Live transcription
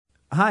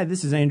Hi,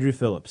 this is Andrew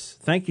Phillips.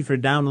 Thank you for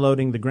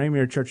downloading the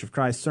Graymere Church of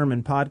Christ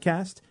Sermon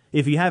Podcast.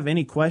 If you have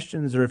any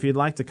questions or if you'd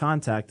like to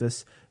contact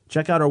us,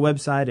 check out our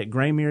website at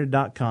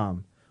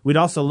graymere.com. We'd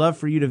also love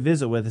for you to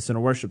visit with us in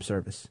a worship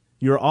service.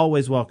 You are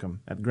always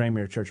welcome at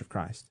Graymere Church of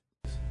Christ.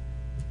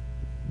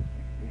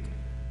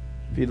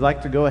 If you'd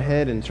like to go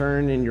ahead and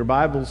turn in your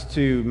Bibles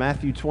to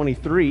Matthew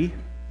 23,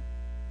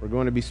 we're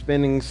going to be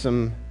spending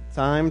some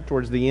time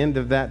towards the end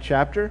of that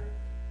chapter.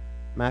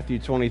 Matthew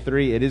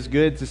 23. It is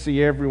good to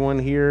see everyone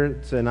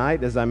here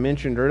tonight. As I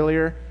mentioned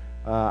earlier,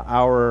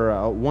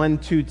 our 1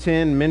 to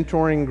 10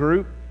 mentoring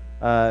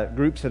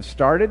groups have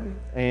started,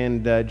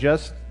 and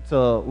just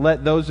to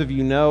let those of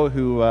you know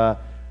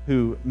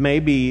who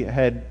maybe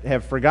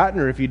have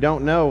forgotten, or if you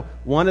don't know,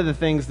 one of the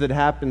things that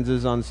happens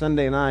is on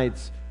Sunday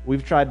nights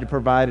we've tried to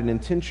provide an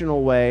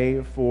intentional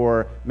way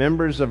for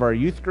members of our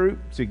youth group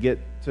to get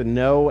to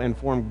know and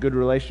form good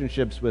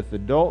relationships with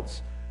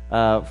adults,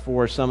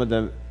 for some of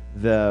the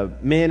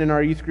men in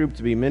our youth group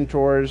to be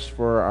mentors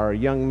for our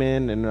young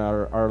men, and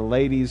our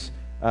ladies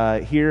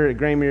here at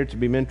Graymere to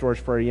be mentors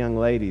for our young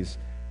ladies.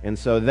 And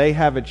so they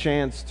have a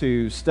chance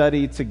to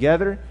study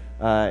together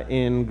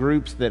in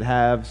groups that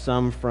have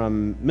some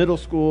from middle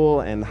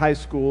school and high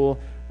school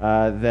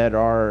that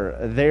are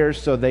there,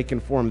 so they can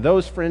form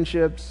those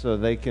friendships, so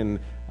they can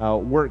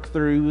work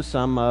through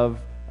some of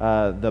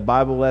the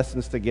Bible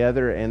lessons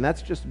together. And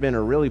that's just been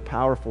a really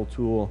powerful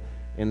tool.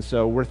 And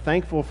so we're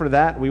thankful for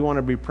that. We want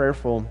to be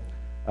prayerful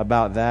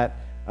about that.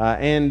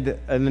 And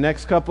in the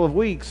next couple of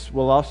weeks,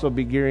 we'll also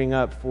be gearing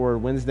up for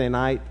Wednesday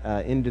night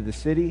Into the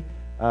City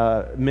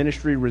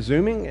ministry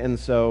resuming. And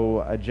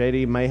so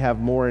JD may have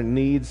more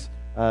needs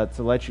to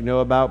let you know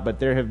about,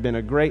 but there have been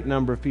a great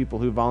number of people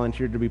who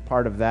volunteered to be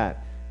part of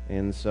that.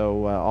 And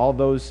so all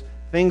those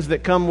things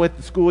that come with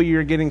the school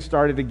year getting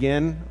started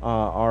again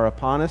are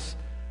upon us.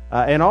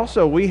 And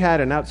also, we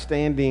had an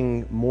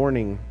outstanding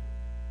morning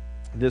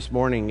this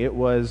morning. It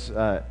was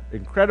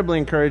incredibly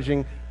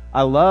encouraging.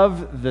 I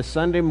love the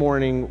Sunday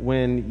morning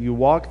when you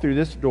walk through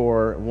this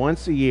door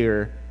once a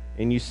year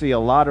and you see a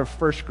lot of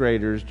first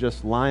graders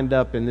just lined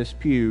up in this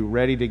pew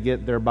ready to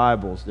get their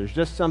Bibles. There's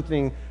just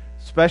something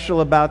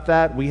special about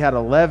that. We had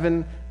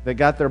 11 that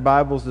got their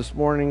Bibles this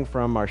morning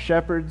from our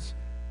shepherds.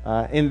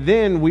 And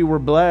then we were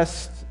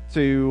blessed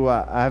to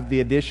have the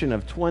addition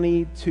of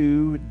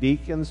 22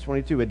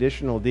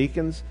 additional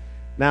deacons.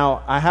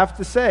 Now, I have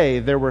to say,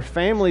 there were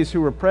families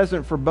who were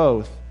present for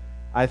both.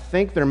 I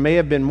think there may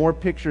have been more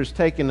pictures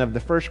taken of the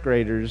first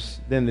graders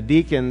than the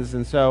deacons,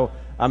 and so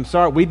I'm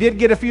sorry. We did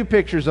get a few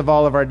pictures of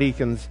all of our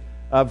deacons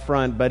up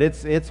front, but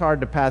it's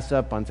hard to pass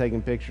up on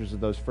taking pictures of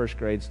those first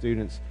grade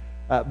students.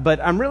 But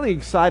I'm really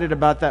excited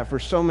about that for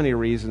so many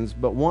reasons,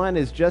 but one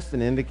is just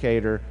an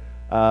indicator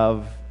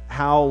of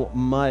how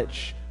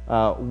much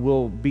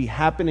will be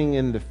happening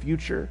in the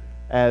future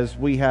as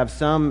we have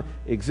some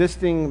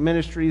existing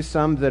ministries,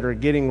 some that are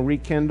getting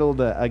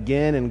rekindled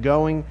again and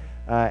going,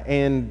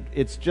 and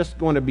it's just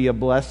going to be a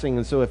blessing.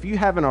 And so if you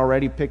haven't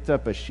already picked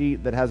up a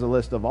sheet that has a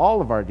list of all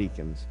of our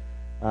deacons,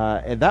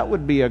 and that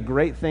would be a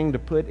great thing to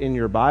put in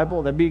your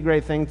Bible. That'd be a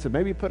great thing to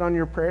maybe put on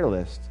your prayer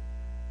list.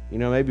 You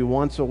know, maybe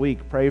once a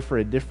week, pray for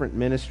a different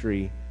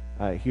ministry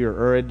here,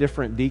 or a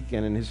different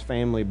deacon and his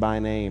family by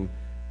name.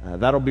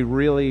 That'll be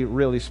really,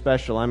 really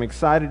special. I'm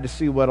excited to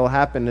see what'll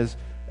happen as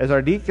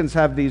our deacons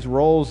have these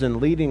roles in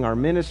leading our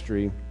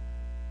ministry.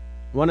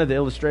 One of the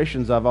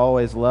illustrations I've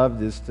always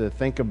loved is to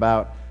think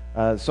about,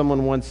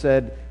 someone once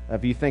said,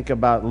 if you think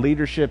about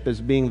leadership as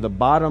being the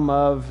bottom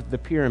of the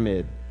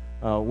pyramid,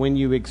 when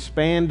you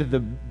expand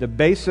the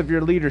base of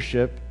your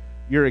leadership,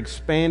 you're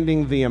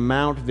expanding the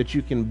amount that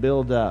you can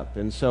build up.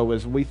 And so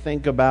as we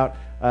think about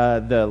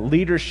the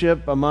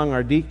leadership among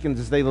our deacons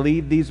as they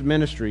lead these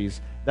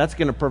ministries, that's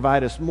going to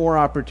provide us more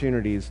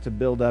opportunities to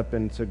build up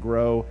and to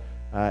grow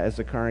as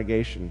a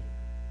congregation.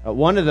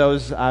 One of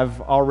those I've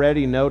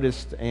already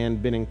noticed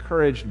and been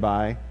encouraged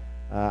by,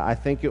 I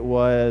think it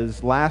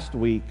was last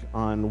week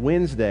on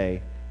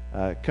Wednesday,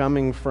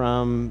 coming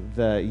from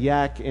the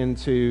Yak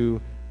into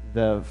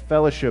the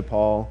fellowship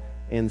hall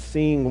and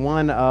seeing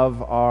one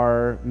of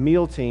our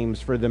meal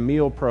teams for the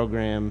meal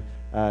program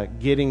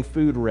getting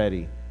food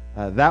ready.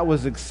 That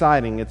was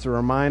exciting. It's a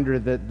reminder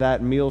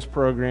that meals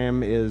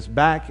program is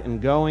back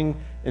and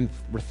going, and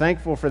we're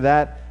thankful for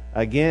that.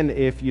 Again,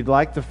 if you'd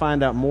like to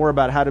find out more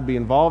about how to be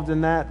involved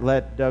in that,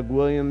 let Doug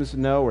Williams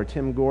know, or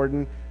Tim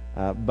Gordon,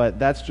 but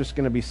that's just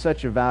going to be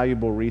such a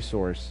valuable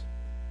resource.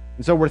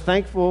 And so we're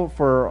thankful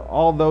for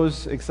all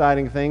those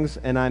exciting things,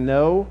 and I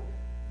know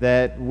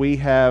that we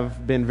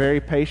have been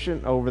very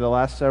patient over the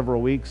last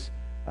several weeks,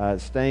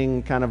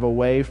 staying kind of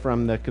away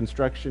from the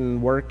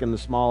construction work in the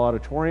small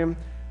auditorium.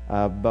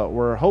 But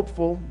we're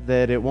hopeful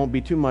that it won't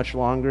be too much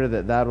longer,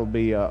 that'll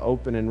be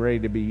open and ready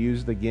to be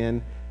used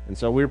again. And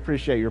so we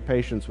appreciate your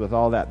patience with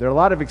all that. There are a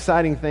lot of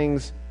exciting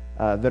things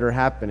that are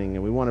happening,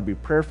 and we want to be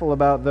prayerful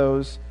about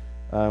those.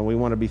 We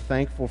want to be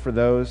thankful for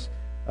those.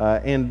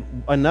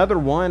 And another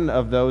one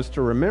of those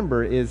to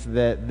remember is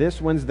that this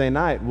Wednesday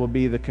night will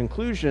be the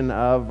conclusion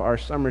of our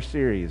summer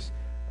series.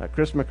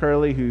 Chris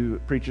McCurley, who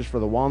preaches for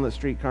the Walnut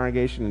Street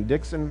congregation in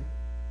Dixon,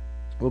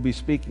 will be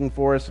speaking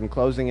for us and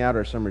closing out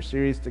our summer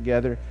series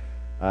together.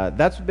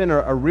 That's been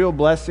a real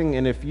blessing,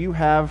 and if you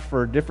have,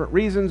 for different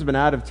reasons, been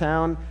out of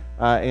town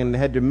and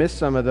had to miss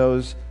some of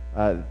those,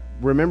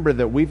 remember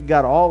that we've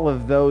got all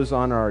of those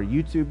on our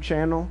YouTube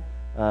channel,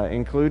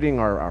 including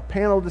our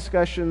panel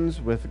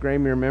discussions with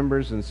Graymere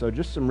members, and so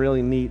just some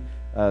really neat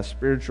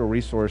spiritual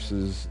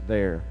resources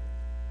there.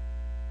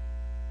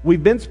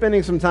 We've been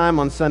spending some time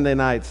on Sunday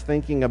nights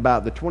thinking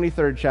about the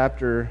 23rd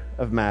chapter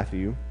of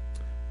Matthew,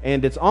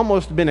 and it's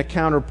almost been a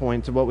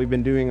counterpoint to what we've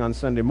been doing on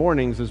Sunday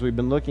mornings as we've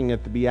been looking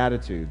at the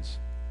Beatitudes.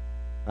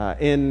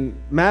 In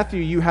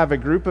Matthew, you have a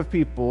group of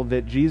people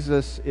that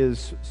Jesus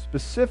is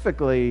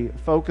specifically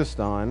focused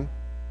on,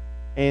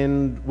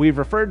 and we've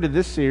referred to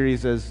this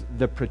series as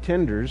the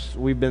pretenders.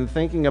 We've been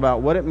thinking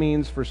about what it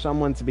means for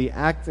someone to be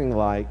acting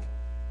like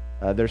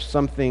there's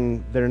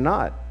something they're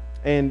not.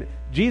 And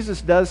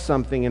Jesus does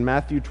something in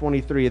Matthew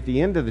 23 at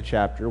the end of the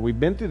chapter. We've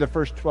been through the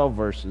first 12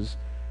 verses,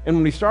 and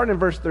when we start in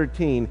verse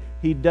 13,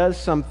 he does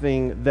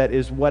something that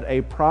is what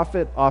a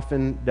prophet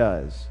often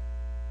does.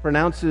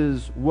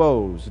 Pronounces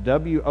woes,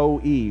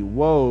 W-O-E,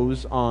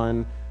 woes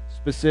on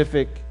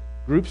specific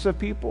groups of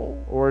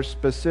people or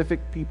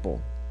specific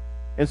people.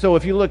 And so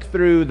if you look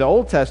through the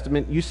Old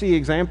Testament, you see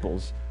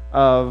examples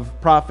of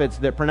prophets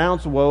that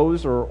pronounce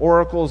woes or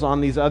oracles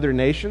on these other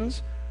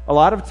nations. A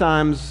lot of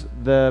times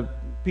the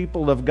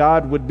people of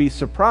God would be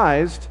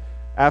surprised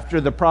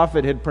after the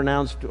prophet had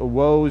pronounced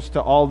woes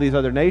to all these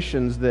other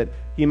nations that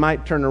he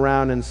might turn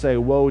around and say,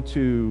 woe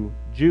to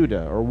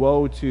Judah or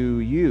woe to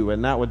you,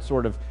 and that would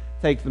sort of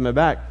take them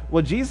aback.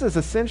 Well, Jesus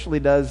essentially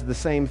does the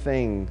same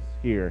thing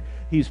here.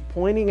 He's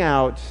pointing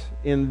out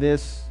in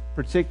this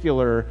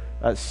particular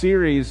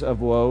series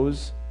of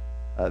woes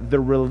the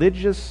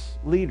religious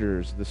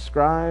leaders, the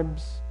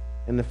scribes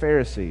and the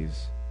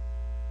Pharisees.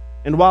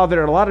 And while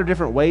there are a lot of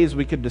different ways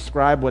we could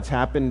describe what's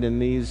happened in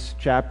these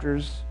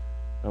chapters,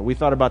 we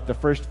thought about the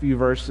first few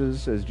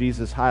verses as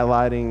Jesus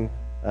highlighting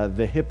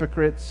the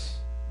hypocrites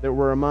that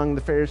were among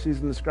the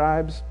Pharisees and the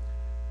scribes.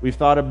 We've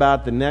thought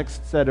about the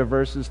next set of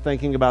verses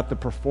thinking about the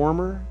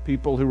performer,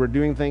 people who were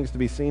doing things to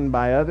be seen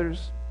by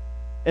others.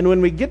 And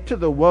when we get to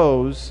the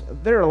woes,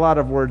 there are a lot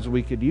of words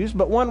we could use,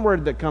 but one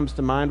word that comes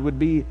to mind would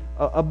be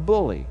a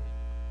bully.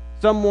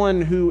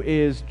 Someone who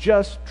is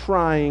just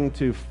trying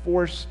to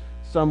force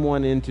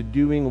someone into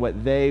doing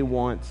what they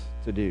want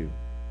to do.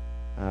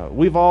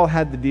 We've all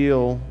had to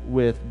deal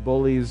with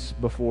bullies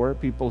before,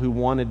 people who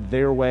wanted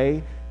their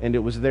way, and it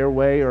was their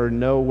way or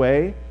no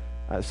way.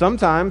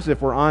 Sometimes,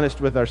 if we're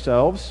honest with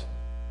ourselves,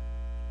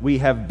 we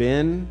have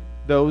been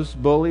those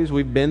bullies.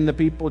 We've been the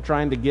people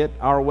trying to get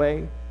our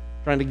way,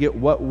 trying to get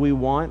what we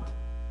want.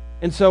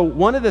 And so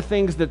one of the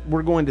things that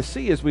we're going to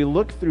see as we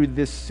look through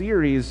this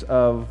series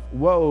of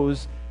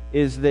woes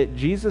is that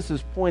Jesus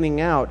is pointing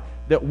out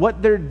that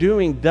what they're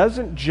doing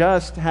doesn't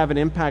just have an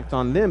impact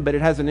on them, but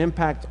it has an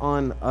impact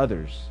on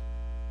others.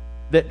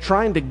 That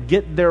trying to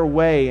get their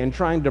way and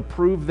trying to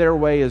prove their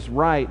way is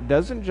right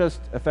doesn't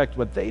just affect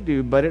what they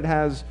do, but it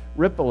has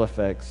ripple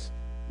effects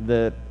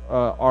that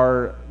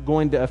are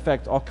going to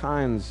affect all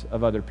kinds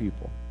of other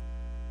people.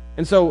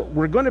 And so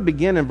we're going to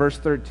begin in verse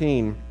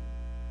 13.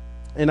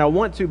 And I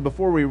want to,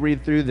 before we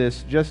read through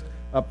this, just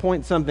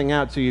point something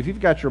out to you. If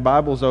you've got your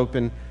Bibles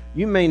open,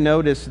 you may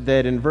notice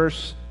that in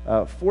verse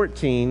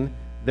 14,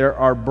 there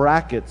are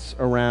brackets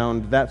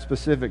around that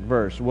specific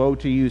verse. Woe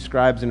to you,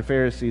 scribes and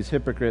Pharisees,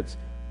 hypocrites,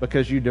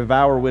 because you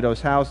devour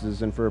widows'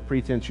 houses, and for a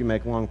pretense you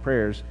make long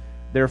prayers.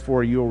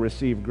 Therefore you will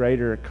receive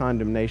greater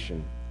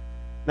condemnation.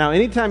 Now,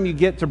 anytime you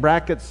get to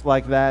brackets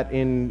like that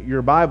in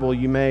your Bible,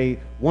 you may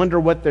wonder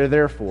what they're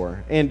there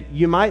for. And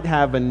you might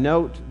have a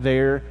note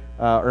there,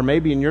 or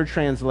maybe in your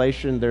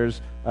translation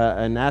there's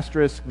an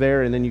asterisk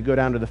there, and then you go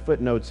down to the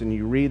footnotes and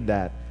you read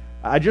that.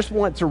 I just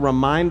want to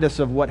remind us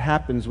of what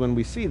happens when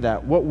we see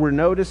that. What we're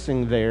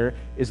noticing there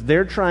is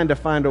they're trying to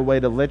find a way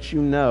to let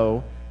you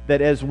know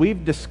that as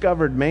we've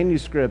discovered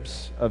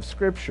manuscripts of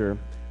Scripture,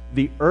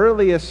 the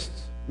earliest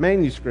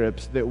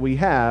manuscripts that we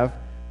have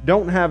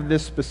don't have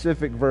this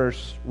specific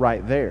verse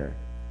right there.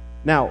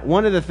 Now,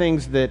 one of the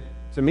things that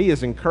to me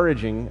is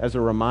encouraging as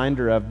a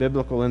reminder of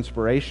biblical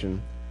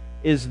inspiration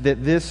is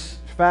that this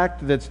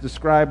fact that's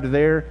described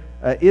there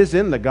is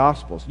in the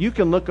Gospels. You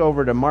can look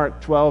over to Mark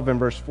 12 and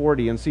verse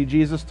 40 and see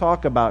Jesus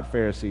talk about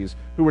Pharisees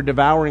who were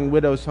devouring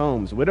widows'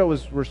 homes.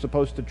 Widows were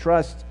supposed to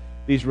trust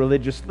these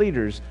religious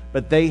leaders,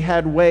 but they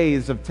had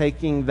ways of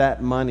taking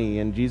that money,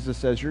 and Jesus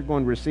says you're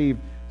going to receive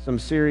some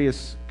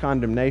serious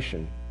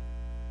condemnation.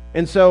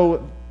 And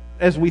so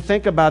as we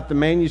think about the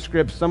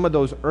manuscripts, some of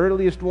those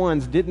earliest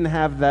ones didn't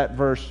have that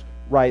verse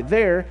right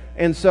there,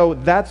 and so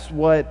that's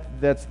what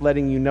that's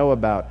letting you know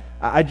about.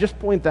 I just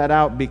point that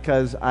out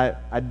because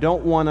I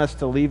don't want us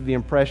to leave the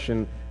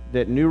impression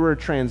that newer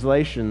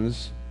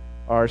translations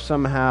are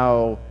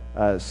somehow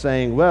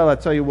saying, well, I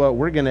tell you what,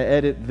 we're going to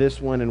edit this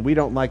one and we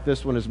don't like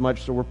this one as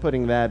much, so we're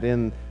putting that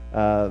in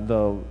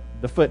the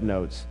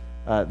footnotes.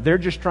 They're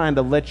just trying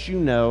to let you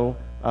know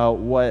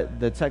what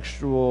the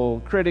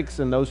textual critics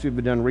and those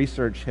who've done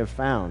research have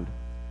found.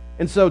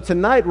 And so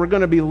tonight we're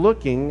going to be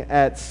looking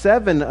at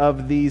 7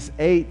 of these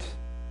 8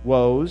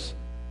 woes,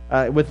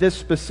 with this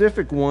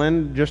specific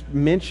one, just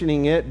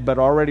mentioning it, but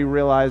already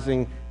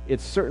realizing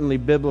it's certainly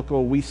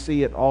biblical. We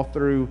see it all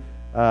through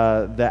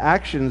the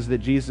actions that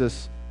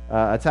Jesus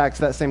attacks.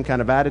 That same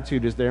kind of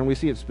attitude is there, and we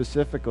see it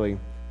specifically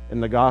in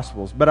the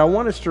Gospels. But I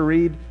want us to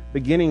read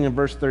beginning in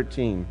verse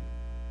 13.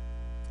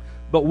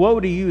 But woe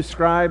to you,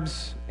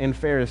 scribes and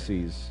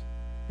Pharisees,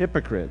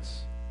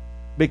 hypocrites,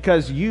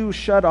 because you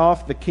shut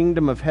off the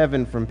kingdom of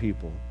heaven from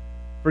people.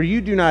 For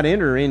you do not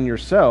enter in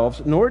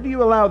yourselves, nor do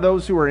you allow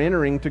those who are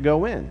entering to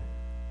go in.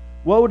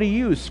 Woe to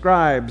you,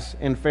 scribes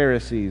and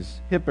Pharisees,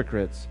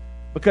 hypocrites,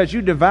 because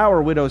you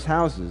devour widows'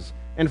 houses,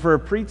 and for a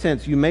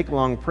pretense you make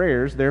long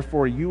prayers,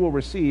 therefore you will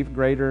receive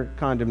greater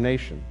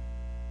condemnation.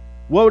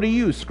 Woe to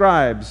you,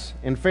 scribes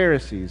and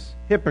Pharisees,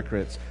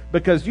 hypocrites,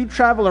 because you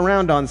travel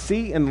around on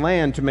sea and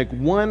land to make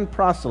one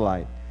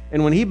proselyte,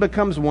 and when he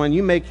becomes one,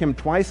 you make him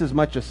twice as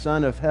much a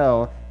son of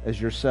hell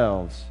as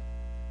yourselves.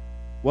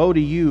 Woe to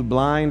you,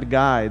 blind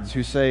guides,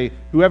 who say,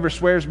 whoever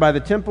swears by the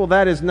temple,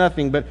 that is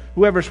nothing, but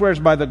whoever swears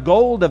by the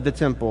gold of the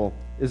temple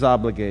is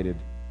obligated.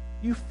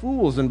 You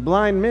fools and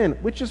blind men,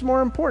 which is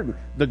more important,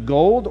 the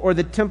gold or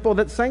the temple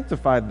that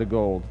sanctified the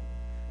gold?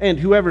 And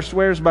whoever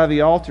swears by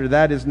the altar,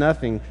 that is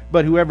nothing,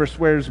 but whoever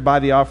swears by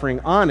the offering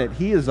on it,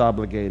 he is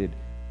obligated.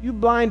 You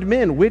blind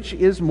men, which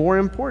is more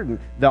important,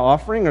 the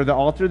offering or the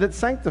altar that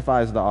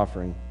sanctifies the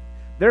offering?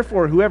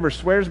 Therefore, whoever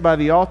swears by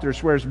the altar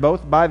swears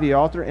both by the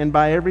altar and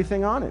by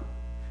everything on it.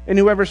 And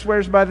whoever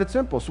swears by the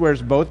temple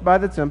swears both by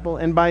the temple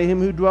and by him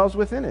who dwells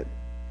within it.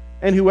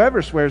 And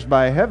whoever swears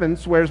by heaven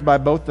swears by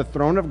both the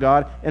throne of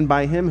God and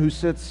by him who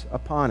sits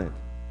upon it.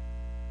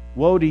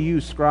 Woe to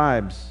you,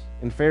 scribes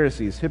and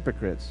Pharisees,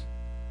 hypocrites!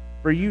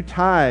 For you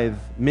tithe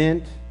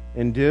mint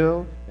and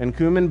dill and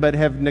cumin, but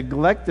have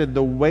neglected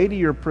the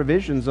weightier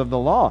provisions of the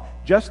law,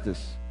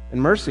 justice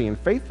and mercy and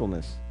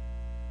faithfulness.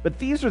 But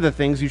these are the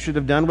things you should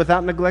have done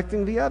without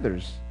neglecting the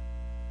others.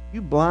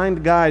 You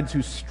blind guides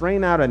who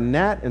strain out a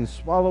gnat and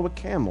swallow a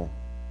camel.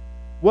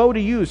 Woe to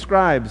you,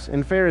 scribes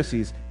and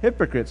Pharisees,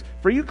 hypocrites!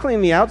 For you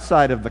clean the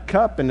outside of the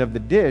cup and of the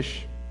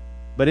dish,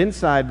 but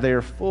inside they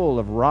are full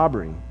of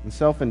robbery and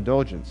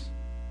self-indulgence.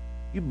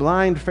 You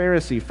blind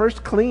Pharisee,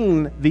 first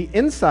clean the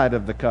inside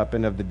of the cup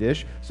and of the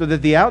dish, so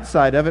that the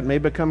outside of it may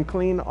become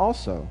clean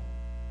also.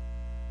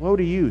 Woe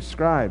to you,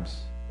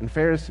 scribes and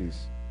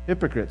Pharisees,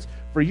 hypocrites!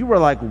 For you are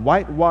like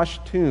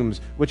whitewashed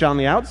tombs, which on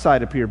the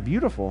outside appear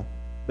beautiful,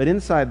 but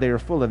inside they are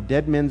full of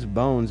dead men's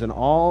bones and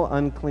all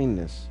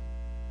uncleanness.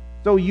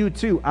 So you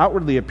too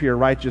outwardly appear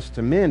righteous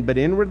to men, but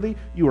inwardly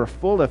you are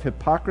full of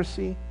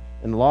hypocrisy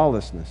and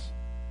lawlessness.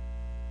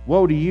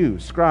 Woe to you,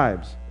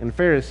 scribes and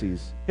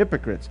Pharisees,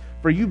 hypocrites!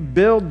 For you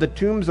build the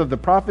tombs of the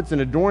prophets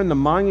and adorn the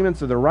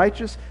monuments of the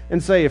righteous,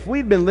 and say, if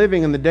we'd been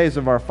living in the days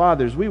of our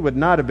fathers, we would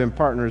not have been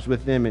partners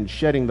with them in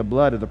shedding the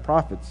blood of the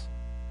prophets.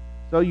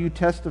 So you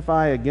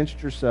testify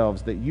against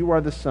yourselves that you are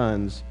the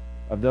sons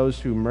of those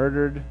who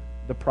murdered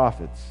the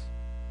prophets.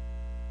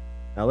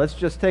 Now let's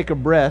just take a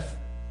breath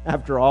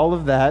after all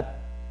of that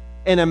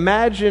and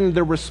imagine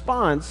the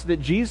response that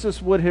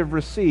Jesus would have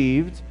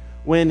received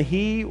when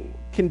he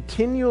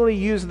continually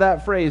used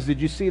that phrase.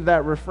 Did you see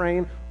that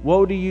refrain?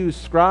 Woe to you,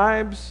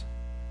 scribes,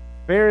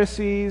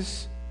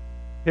 Pharisees,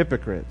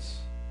 hypocrites.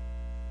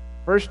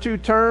 First 2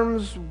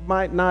 terms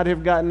might not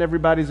have gotten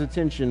everybody's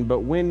attention, but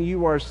when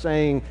you are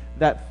saying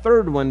that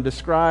third one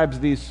describes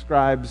these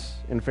scribes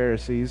and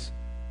Pharisees,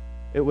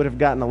 it would have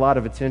gotten a lot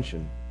of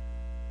attention.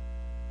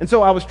 And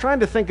so I was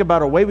trying to think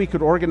about a way we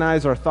could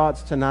organize our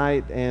thoughts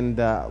tonight,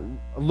 and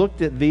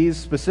looked at these,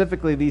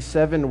 specifically these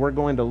 7 we're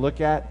going to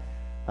look at.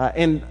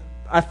 And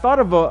I thought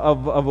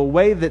of a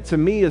way that to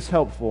me is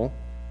helpful,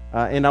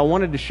 and I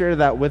wanted to share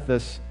that with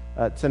us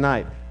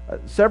tonight.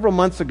 Several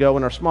months ago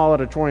in our small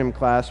auditorium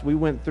class, we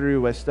went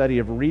through a study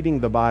of reading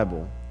the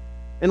Bible,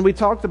 and we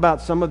talked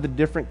about some of the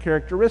different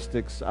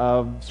characteristics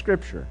of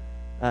Scripture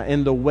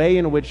and the way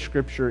in which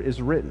Scripture is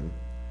written.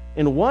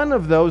 And one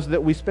of those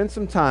that we spent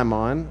some time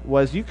on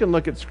was you can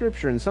look at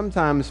Scripture and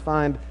sometimes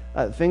find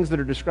things that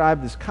are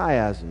described as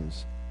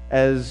chiasms,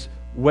 as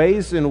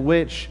ways in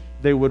which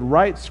they would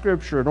write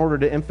Scripture in order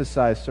to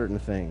emphasize certain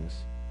things.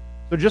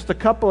 So just a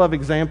couple of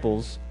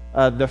examples.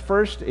 The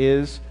first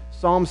is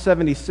Psalm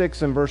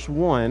 76 and verse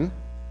 1.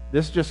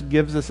 This just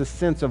gives us a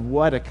sense of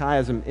what a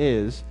chiasm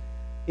is.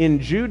 In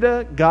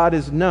Judah, God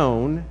is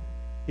known.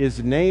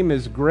 His name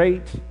is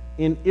great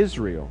in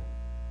Israel.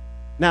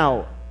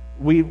 Now,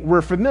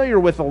 we're familiar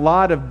with a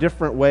lot of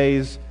different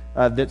ways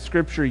that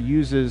Scripture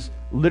uses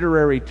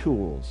literary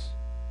tools.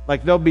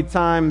 Like there'll be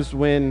times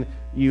when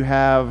you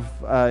have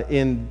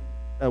in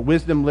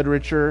wisdom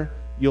literature,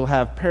 you'll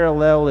have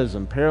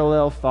parallelism,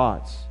 parallel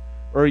thoughts,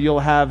 or you'll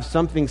have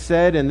something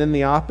said and then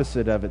the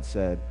opposite of it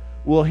said.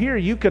 Well, here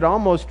you could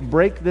almost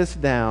break this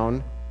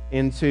down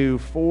into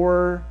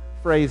 4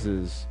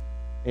 phrases,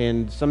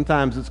 and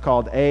sometimes it's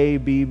called A,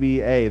 B,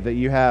 B, A, that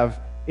you have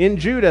in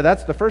Judah.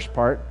 That's the first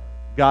part.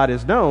 God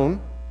is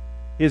known.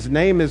 His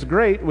name is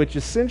great, which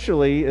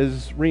essentially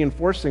is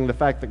reinforcing the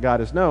fact that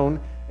God is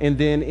known. And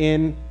then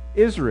in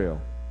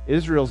Israel.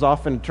 Israel is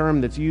often a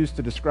term that's used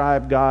to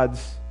describe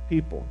God's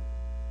people.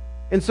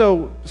 And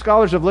so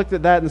scholars have looked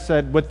at that and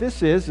said, what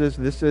this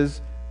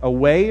is a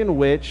way in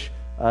which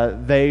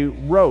they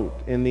wrote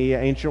in the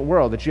ancient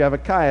world, that you have a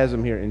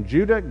chiasm here. In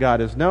Judah,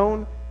 God is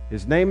known.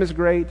 His name is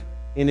great.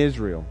 In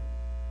Israel.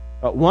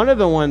 One of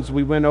the ones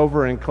we went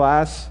over in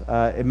class,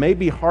 it may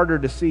be harder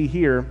to see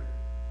here,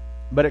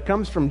 but it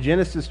comes from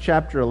Genesis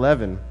chapter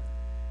 11.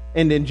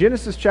 And in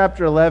Genesis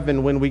chapter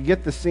 11, when we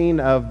get the scene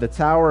of the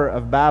Tower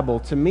of Babel,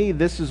 to me,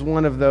 this is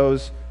one of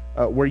those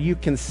where you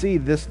can see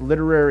this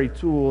literary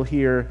tool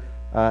here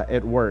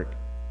at work.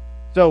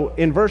 So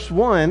in verse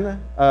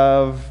 1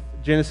 of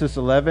Genesis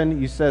 11,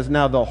 he says,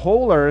 now the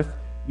whole earth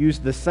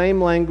used the same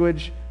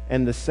language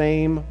and the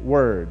same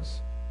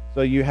words.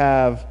 So you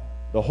have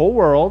the whole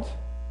world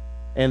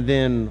and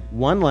then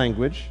one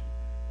language.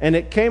 And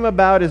it came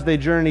about as they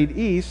journeyed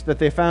east that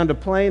they found a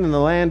plain in the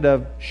land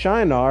of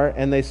Shinar,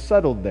 and they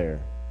settled there.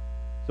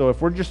 So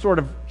if we're just sort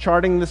of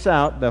charting this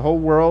out, the whole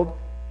world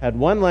had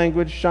one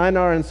language,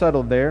 Shinar, and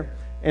settled there.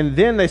 And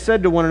then they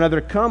said to one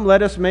another, come,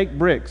 let us make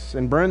bricks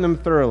and burn them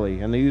thoroughly.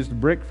 And they used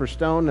brick for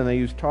stone, and they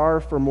used tar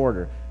for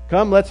mortar.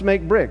 Come, let's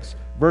make bricks.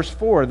 Verse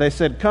 4, they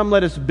said, come,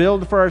 let us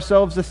build for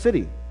ourselves a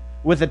city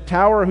with a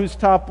tower whose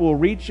top will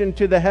reach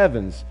into the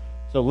heavens.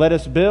 So let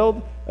us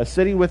build a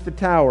city with the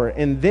tower.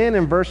 And then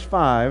in verse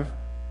 5,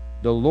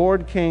 the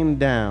Lord came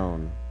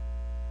down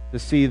to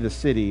see the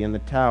city and the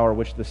tower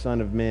which the Son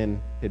of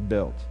Man had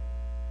built.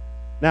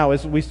 Now,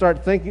 as we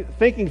start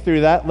thinking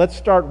through that, let's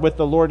start with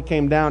the Lord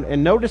came down.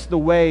 And notice the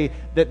way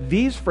that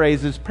these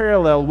phrases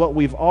parallel what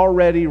we've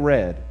already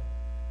read.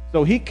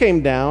 So he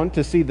came down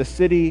to see the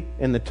city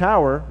and the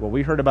tower. Well,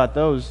 we heard about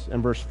those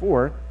in verse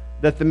 4,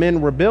 that the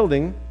men were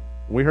building.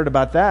 We heard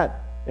about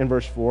that in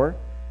verse 4.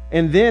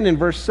 And then in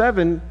verse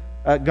 7,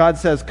 God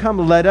says, come,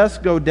 let us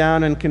go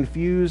down and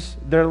confuse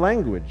their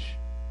language.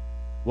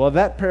 Well,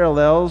 that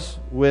parallels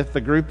with the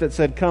group that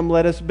said, come,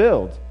 let us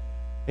build.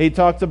 He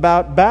talked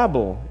about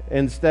Babel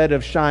instead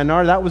of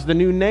Shinar. That was the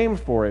new name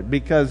for it,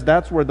 because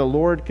that's where the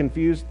Lord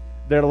confused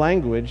their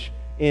language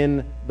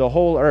in the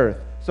whole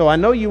earth. So I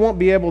know you won't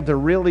be able to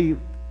really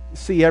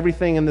see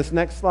everything in this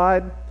next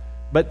slide,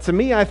 but to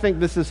me, I think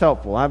this is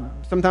helpful.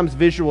 Sometimes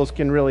visuals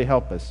can really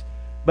help us.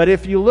 But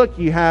if you look,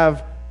 you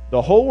have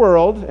the whole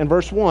world in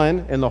verse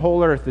 1, and the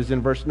whole earth is in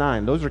verse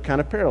 9. Those are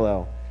kind of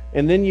parallel.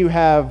 And then you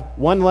have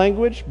one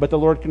language, but the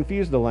Lord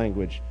confused the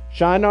language.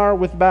 Shinar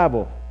with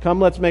Babel. Come,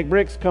 let's make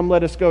bricks. Come,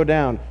 let us go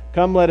down.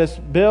 Come, let us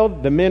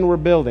build. The men were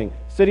building.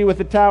 City with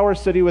the tower,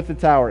 city with the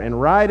tower.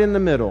 And right in the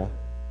middle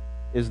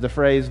is the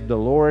phrase, the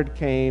Lord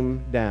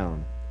came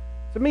down.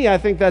 To me, I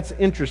think that's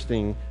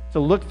interesting to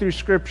look through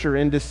Scripture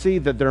and to see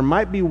that there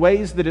might be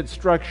ways that it's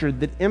structured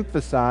that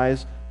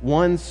emphasize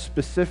one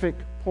specific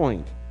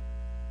point.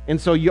 And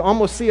so you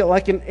almost see it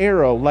like an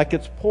arrow, like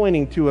it's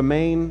pointing to a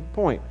main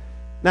point.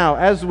 Now,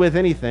 as with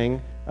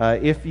anything,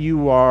 if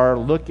you are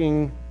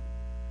looking,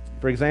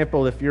 for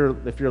example, if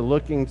you're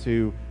looking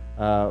to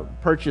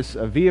purchase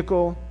a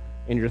vehicle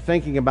and you're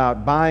thinking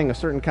about buying a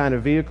certain kind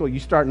of vehicle, you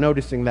start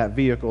noticing that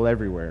vehicle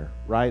everywhere,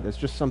 right? It's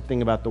just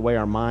something about the way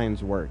our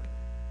minds work.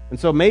 And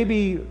so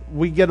maybe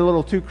we get a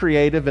little too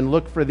creative and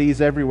look for these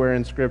everywhere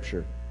in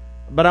Scripture.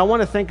 But I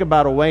want to think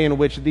about a way in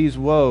which these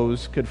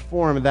woes could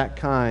form that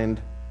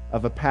kind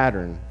of a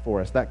pattern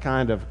for us, that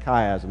kind of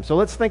chiasm. So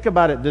let's think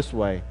about it this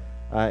way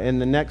in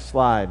the next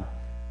slide.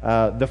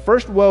 The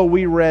first woe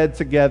we read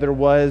together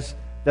was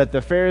that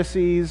the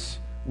Pharisees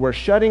were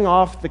shutting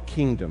off the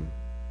kingdom.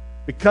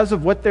 Because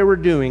of what they were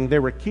doing, they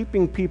were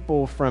keeping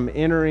people from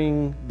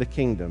entering the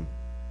kingdom.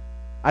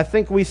 I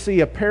think we see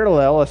a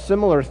parallel, a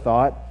similar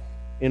thought,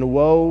 in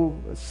woe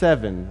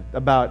 7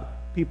 about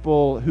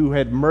people who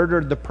had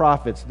murdered the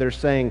prophets. They're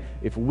saying,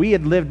 if we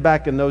had lived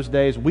back in those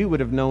days, we would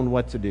have known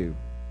what to do.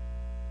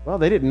 Well,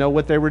 they didn't know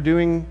what they were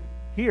doing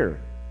here.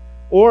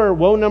 Or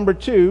woe number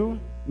 2,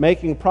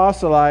 making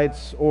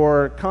proselytes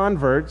or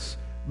converts,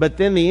 but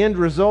then the end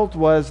result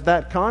was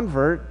that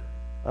convert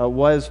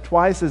was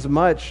twice as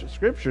much,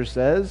 Scripture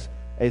says,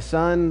 a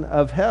son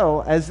of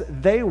hell as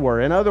they were.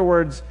 In other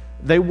words,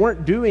 they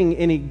weren't doing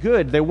any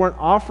good. They weren't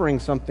offering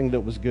something that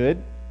was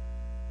good.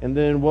 And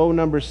then woe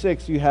number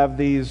 6, you have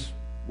these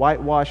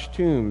whitewashed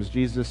tombs.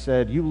 Jesus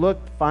said, you look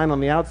fine on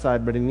the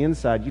outside, but in the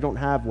inside, you don't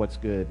have what's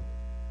good.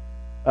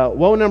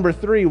 Woe number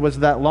 3 was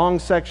that long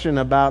section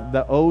about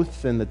the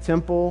oaths and the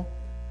temple.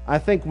 I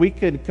think we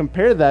could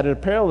compare that in a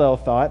parallel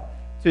thought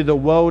to the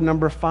woe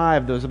number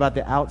 5 that was about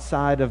the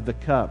outside of the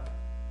cup.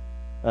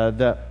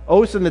 The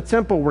oaths in the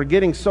temple were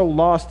getting so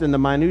lost in the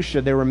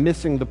minutia, they were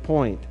missing the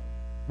point.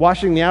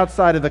 Washing the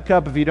outside of the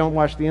cup, if you don't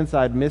wash the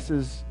inside,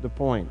 misses the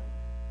point.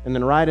 And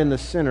then right in the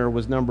center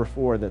was number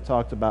 4 that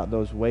talked about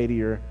those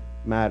weightier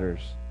matters.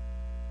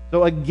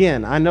 So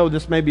again, I know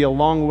this may be a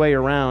long way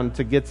around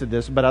to get to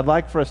this, but I'd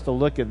like for us to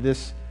look at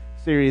this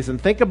series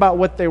and think about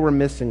what they were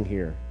missing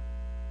here.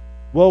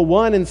 Woe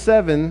 1 and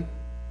 7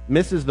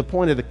 misses the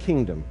point of the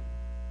kingdom.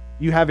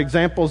 You have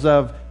examples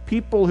of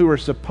people who are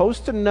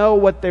supposed to know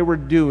what they were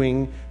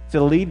doing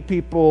to lead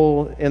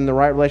people in the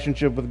right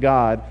relationship with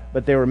God,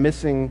 but they were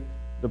missing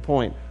the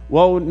point.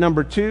 Woe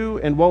number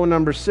 2 and woe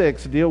number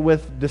 6 deal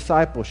with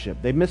discipleship.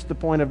 They missed the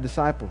point of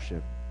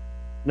discipleship.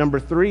 Number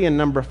 3 and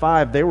number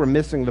 5, they were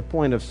missing the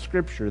point of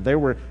Scripture. They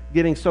were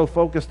getting so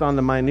focused on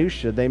the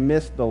minutia, they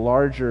missed the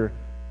larger,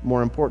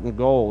 more important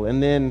goal.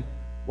 And then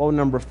woe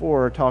number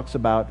 4 talks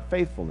about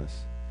faithfulness.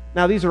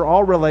 Now, these are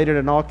all related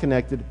and all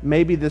connected.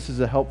 Maybe this is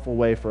a helpful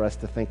way for us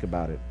to think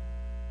about it.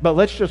 But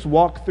let's just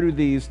walk through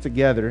these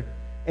together.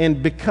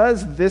 And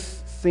because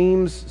this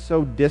seems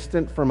so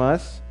distant from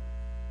us,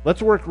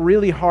 let's work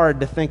really hard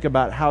to think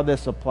about how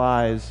this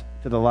applies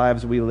to the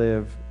lives we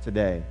live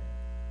today.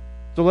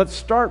 So let's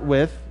start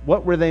with,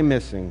 what were they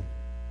missing?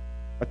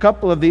 A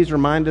couple of these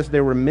remind us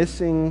they were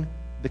missing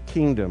the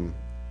kingdom.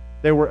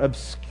 They were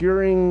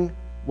obscuring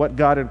what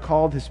God had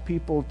called his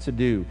people to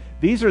do.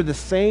 These are the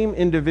same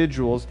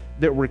individuals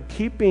that were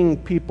keeping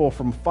people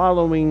from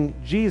following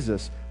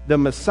Jesus. The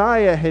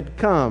Messiah had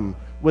come,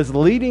 was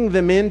leading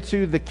them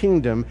into the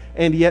kingdom,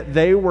 and yet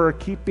they were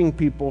keeping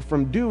people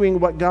from doing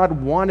what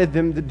God wanted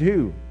them to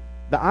do.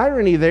 The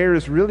irony there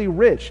is really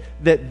rich,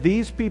 that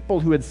these people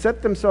who had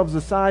set themselves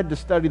aside to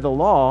study the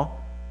law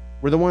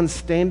were the ones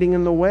standing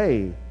in the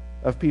way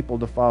of people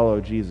to follow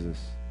Jesus.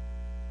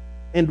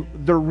 And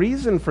the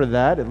reason for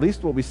that, at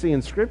least what we see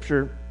in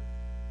Scripture,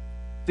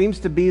 seems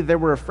to be they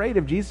were afraid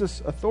of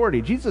Jesus'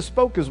 authority. Jesus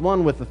spoke as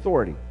one with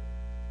authority,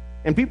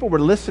 and people were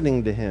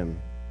listening to him.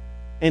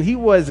 And he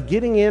was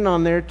getting in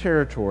on their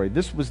territory.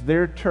 This was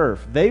their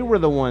turf. They were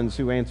the ones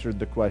who answered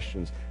the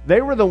questions. They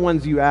were the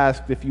ones you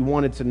asked if you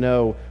wanted to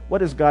know, what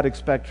does God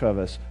expect of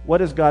us? What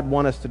does God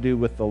want us to do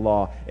with the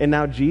law? And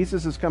now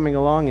Jesus is coming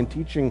along and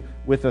teaching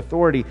with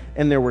authority.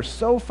 And they were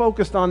so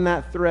focused on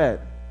that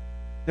threat,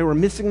 they were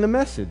missing the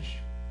message.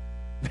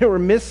 They were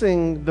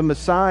missing the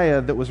Messiah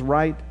that was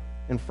right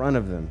in front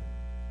of them.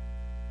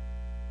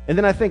 And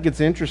then I think it's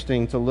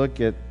interesting to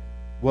look at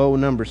woe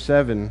number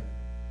 7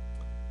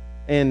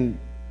 and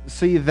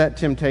see that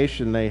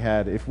temptation they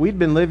had. If we'd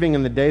been living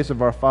in the days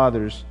of our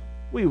fathers,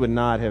 we would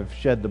not have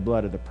shed the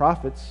blood of the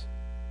prophets.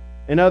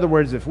 In other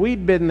words, if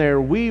we'd been there,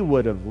 we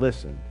would have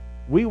listened.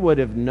 We would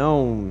have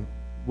known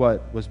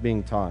what was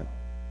being taught.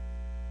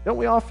 Don't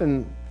we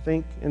often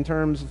think in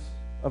terms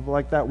of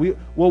like that?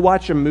 We'll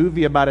watch a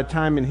movie about a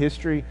time in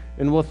history,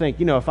 and we'll think,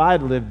 if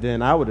I'd lived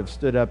then, I would have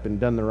stood up and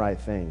done the right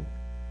thing.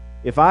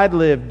 If I'd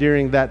lived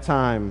during that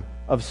time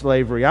of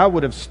slavery, I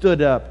would have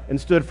stood up and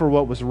stood for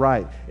what was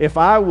right. If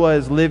I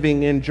was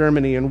living in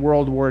Germany in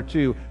World War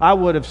II, I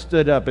would have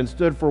stood up and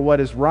stood for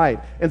what is right.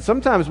 And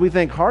sometimes we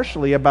think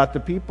harshly about the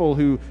people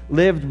who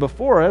lived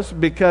before us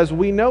because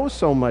we know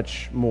so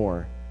much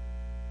more.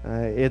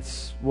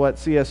 It's what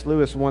C.S.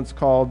 Lewis once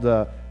called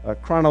a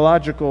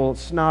chronological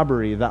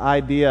snobbery, the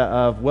idea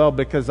of, well,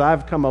 because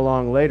I've come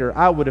along later,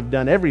 I would have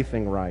done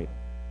everything right.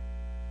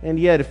 And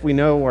yet, if we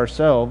know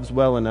ourselves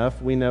well enough,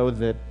 we know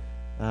that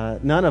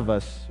none of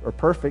us are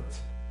perfect,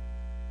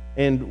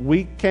 and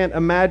we can't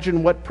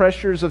imagine what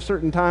pressures of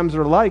certain times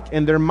are like,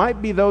 and there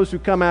might be those who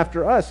come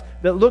after us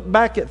that look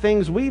back at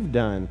things we've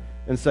done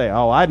and say,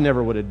 oh, I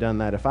never would have done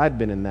that if I'd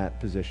been in that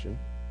position.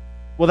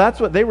 Well,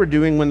 that's what they were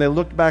doing when they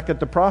looked back at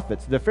the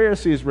prophets. The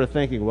Pharisees were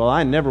thinking, well,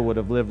 I never would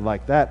have lived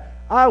like that.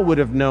 I would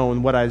have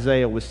known what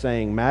Isaiah was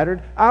saying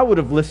mattered. I would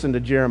have listened to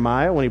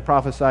Jeremiah when he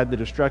prophesied the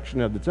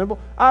destruction of the temple.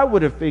 I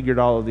would have figured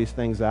all of these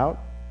things out.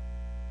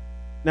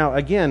 Now,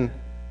 again,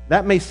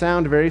 that may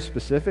sound very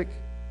specific,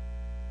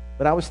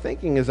 but I was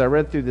thinking as I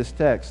read through this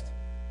text,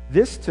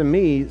 this to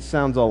me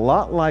sounds a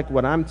lot like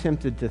what I'm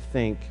tempted to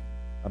think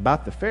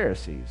about the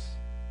Pharisees.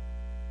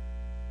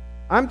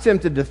 I'm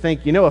tempted to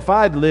think, if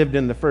I'd lived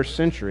in the first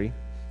century,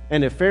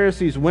 and if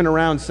Pharisees went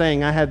around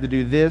saying I had to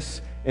do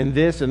this, and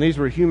these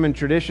were human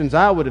traditions,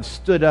 I would have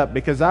stood up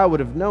because I would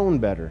have known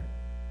better.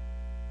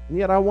 And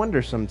yet I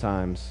wonder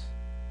sometimes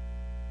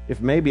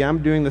if maybe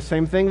I'm doing the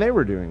same thing they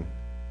were doing.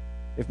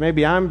 If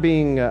maybe I'm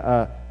being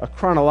a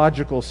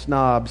chronological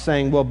snob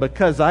saying, well,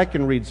 because I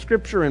can read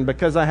Scripture and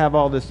because I have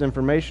all this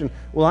information,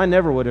 well, I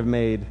never would have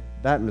made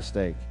that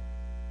mistake.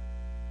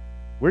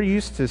 We're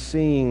used to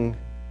seeing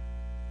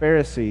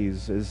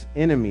Pharisees as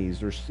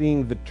enemies, or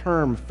seeing the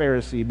term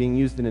Pharisee being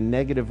used in a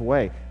negative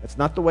way. It's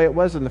not the way it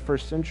was in the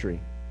first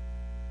century.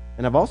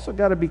 And I've also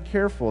got to be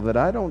careful that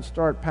I don't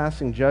start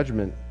passing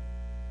judgment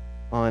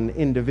on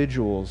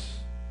individuals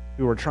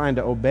who are trying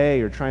to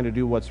obey or trying to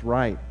do what's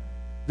right.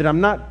 That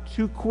I'm not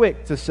too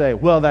quick to say,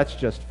 well, that's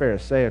just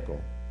Pharisaical.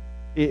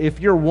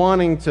 If you're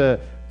wanting to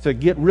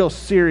get real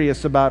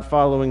serious about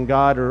following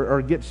God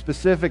or get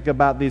specific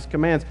about these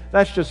commands,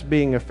 that's just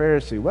being a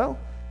Pharisee. Well,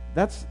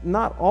 that's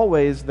not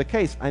always the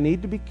case. I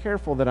need to be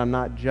careful that I'm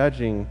not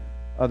judging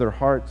other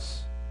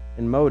hearts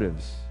and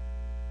motives.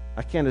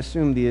 I can't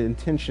assume the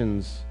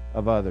intentions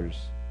of others.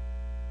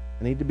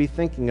 I need to be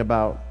thinking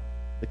about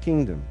the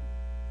kingdom.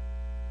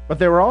 But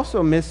they were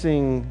also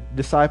missing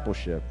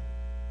discipleship.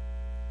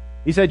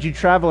 He said you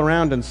travel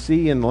around on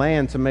sea and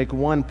land to make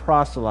one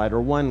proselyte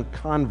or one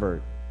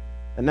convert.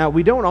 And now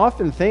we don't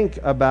often think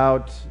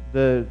about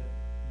the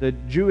the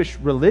Jewish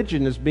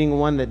religion as being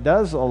one that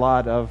does a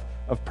lot of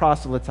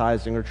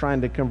proselytizing or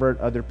trying to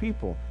convert other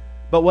people.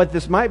 But what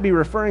this might be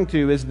referring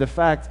to is the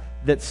fact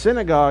that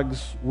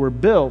synagogues were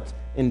built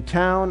in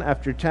town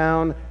after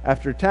town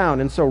after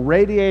town. And so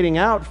radiating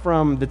out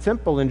from the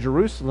temple in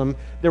Jerusalem,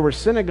 there were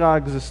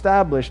synagogues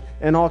established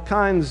in all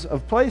kinds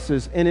of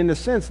places. And in a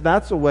sense,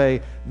 that's a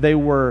way they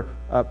were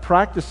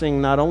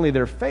practicing not only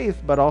their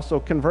faith, but also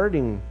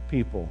converting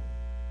people.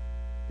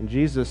 And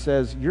Jesus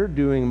says, you're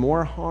doing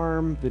more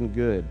harm than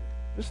good.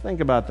 Just think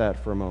about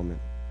that for a moment.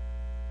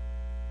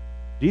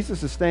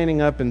 Jesus is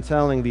standing up and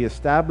telling the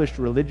established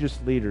religious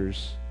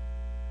leaders,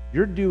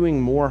 you're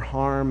doing more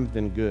harm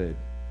than good.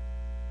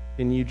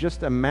 Can you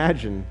just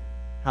imagine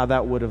how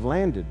that would have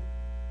landed?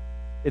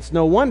 It's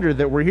no wonder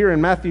that we're here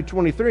in Matthew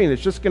 23, and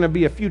it's just going to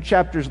be a few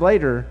chapters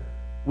later,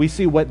 we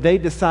see what they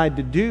decide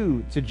to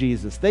do to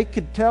Jesus. They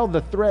could tell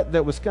the threat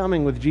that was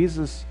coming with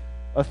Jesus'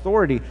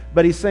 authority,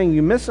 but he's saying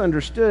you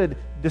misunderstood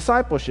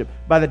discipleship.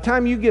 By the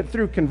time you get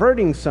through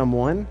converting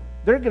someone,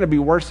 they're going to be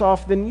worse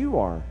off than you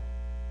are.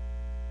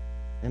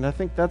 And I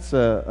think that's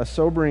a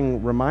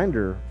sobering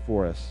reminder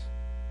for us.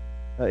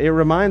 It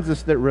reminds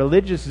us that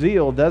religious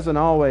zeal doesn't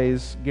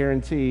always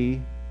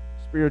guarantee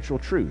spiritual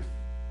truth.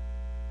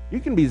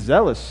 You can be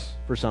zealous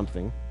for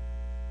something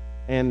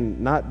and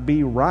not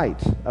be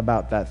right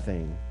about that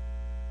thing.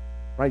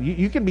 Right?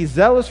 You can be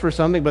zealous for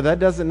something, but that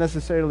doesn't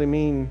necessarily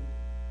mean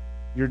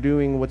you're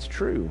doing what's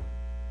true.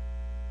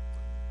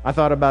 I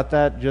thought about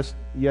that just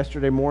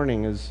yesterday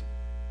morning as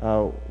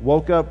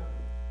woke up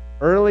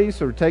early,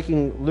 so we're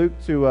taking Luke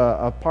to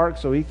a park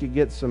so he could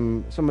get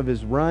some of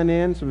his run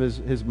in, some of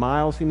his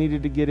miles he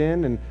needed to get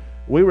in. And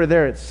we were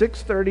there at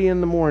 6:30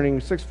 in the morning,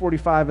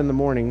 6:45 in the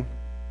morning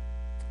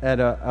at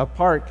a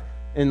park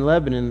in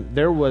Lebanon.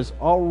 There was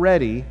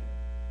already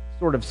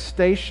sort of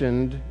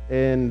stationed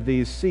in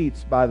these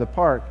seats by the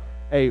park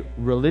a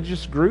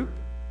religious group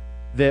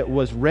that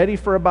was ready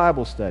for a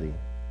Bible study.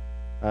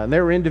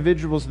 There were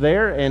individuals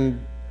there,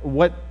 and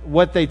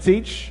what they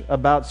teach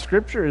about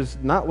Scripture is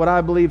not what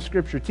I believe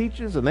Scripture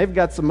teaches, and they've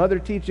got some other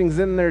teachings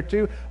in there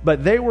too,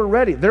 but they were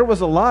ready. There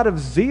was a lot of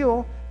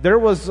zeal. There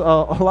was a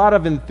lot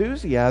of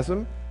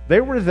enthusiasm. They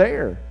were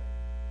there.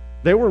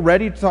 They were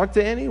ready to talk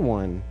to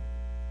anyone.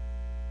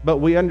 But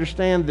we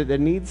understand that it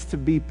needs to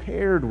be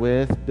paired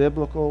with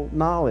biblical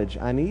knowledge.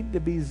 I need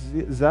to be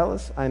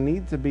zealous. I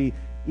need to be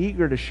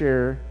eager to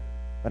share,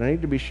 but I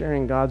need to be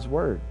sharing God's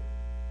Word.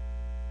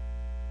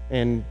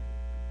 And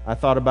I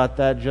thought about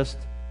that just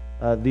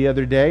the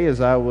other day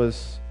as I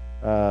was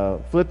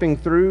flipping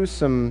through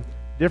some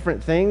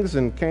different things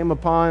and came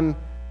upon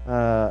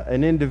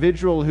an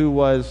individual who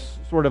was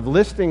sort of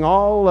listing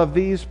all of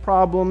these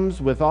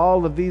problems with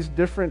all of these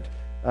different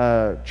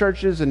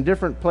churches and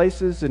different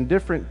places and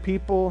different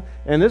people.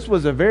 And this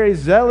was a very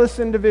zealous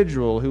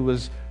individual who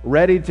was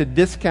ready to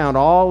discount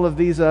all of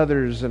these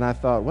others. And I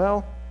thought,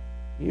 well,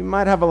 you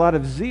might have a lot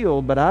of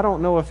zeal, but I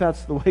don't know if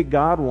that's the way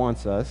God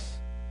wants us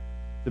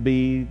to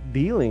be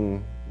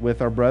dealing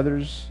with our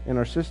brothers and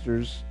our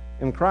sisters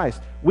in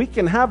Christ. We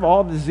can have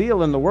all the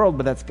zeal in the world,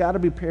 but that's got to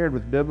be paired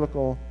with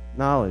biblical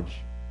knowledge.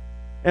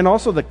 And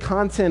also the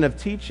content of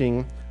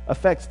teaching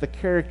affects the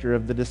character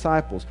of the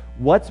disciples.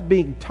 What's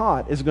being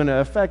taught is going to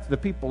affect the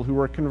people who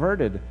are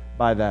converted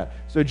by that.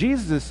 So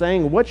Jesus is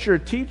saying what you're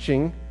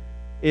teaching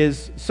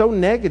is so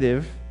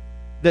negative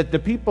that the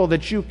people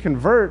that you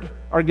convert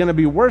are going to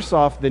be worse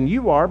off than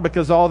you are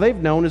because all they've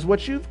known is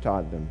what you've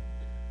taught them.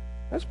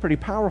 That's pretty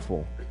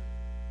powerful.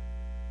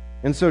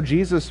 And so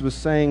Jesus was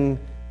saying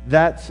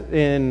that's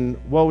in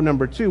woe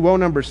number 2. Woe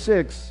number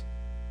 6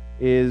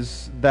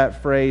 is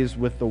that phrase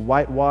with the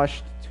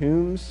whitewashed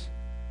tombs.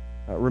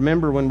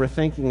 Remember when we're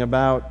thinking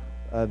about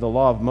the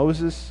law of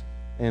Moses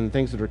and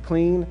things that are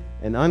clean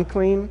and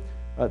unclean,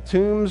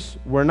 tombs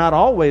were not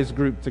always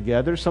grouped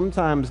together.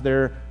 Sometimes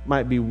there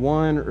might be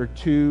one or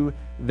two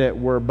that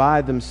were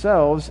by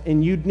themselves,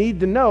 and you'd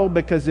need to know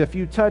because if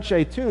you touch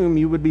a tomb,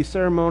 you would be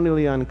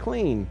ceremonially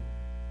unclean.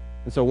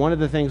 And so one of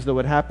the things that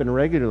would happen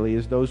regularly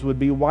is those would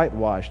be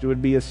whitewashed. It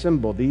would be a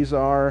symbol. These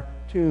are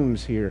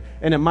tombs here.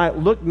 And it might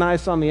look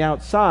nice on the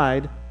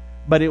outside,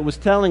 but it was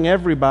telling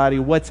everybody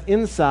what's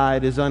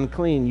inside is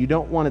unclean. You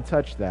don't want to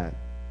touch that.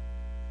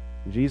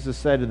 And Jesus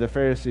said to the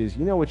Pharisees,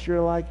 you know what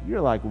you're like? You're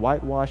like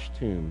whitewashed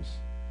tombs.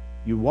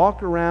 You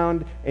walk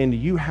around and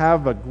you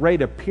have a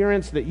great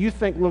appearance that you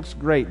think looks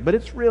great, but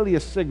it's really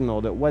a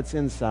signal that what's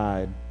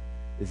inside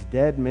is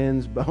dead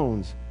men's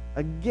bones.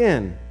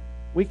 Again,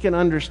 we can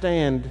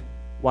understand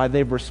why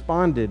they've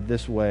responded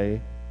this way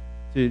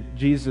to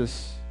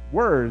Jesus'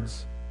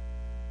 words,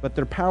 but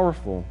they're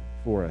powerful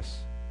for us.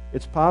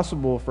 It's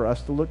possible for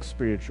us to look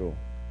spiritual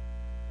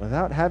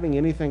without having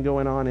anything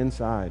going on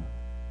inside.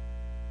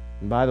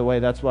 And by the way,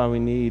 that's why we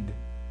need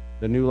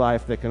the new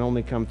life that can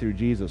only come through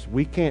Jesus.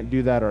 We can't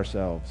do that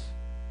ourselves.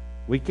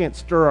 We can't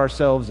stir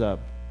ourselves up.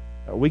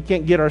 We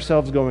can't get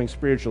ourselves going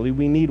spiritually.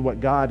 We need what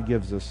God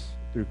gives us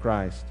through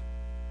Christ.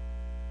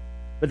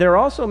 But they're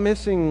also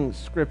missing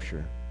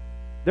Scripture.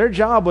 Their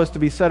job was to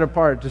be set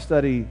apart to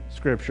study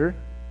Scripture.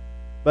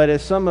 But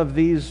as some of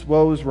these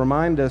woes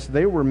remind us,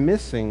 they were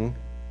missing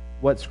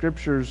what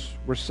Scriptures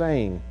were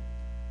saying.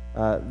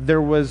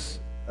 There was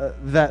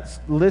that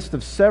list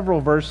of several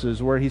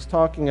verses where he's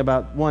talking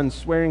about, one,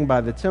 swearing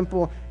by the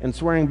temple and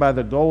swearing by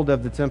the gold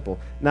of the temple.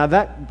 Now,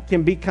 that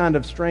can be kind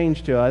of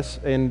strange to us,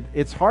 and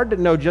it's hard to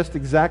know just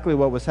exactly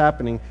what was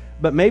happening,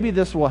 but maybe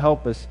this will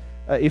help us.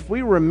 If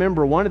we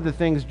remember, one of the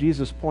things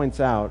Jesus points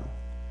out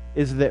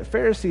is that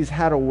Pharisees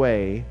had a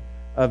way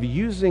of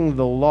using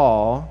the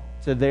law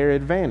to their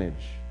advantage.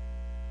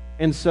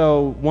 And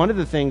so one of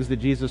the things that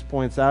Jesus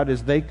points out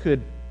is they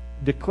could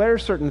declare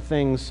certain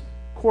things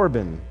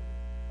Corban,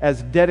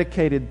 as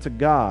dedicated to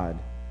God.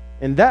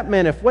 And that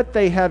meant if what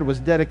they had was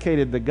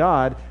dedicated to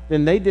God,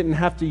 then they didn't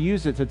have to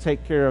use it to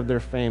take care of their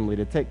family,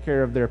 to take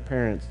care of their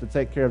parents, to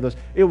take care of those.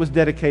 It was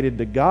dedicated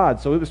to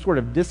God, so it was sort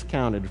of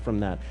discounted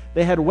from that.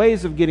 They had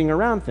ways of getting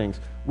around things.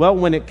 Well,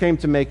 when it came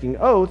to making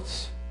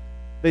oaths,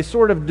 they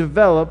sort of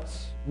developed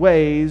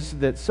ways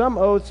that some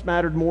oaths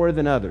mattered more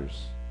than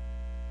others.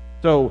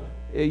 So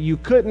you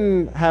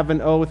couldn't have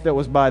an oath that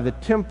was by the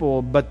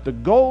temple, but the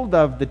gold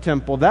of the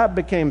temple, that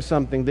became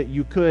something that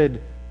you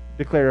could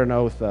declare an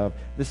oath of.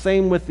 The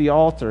same with the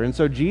altar. And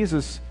so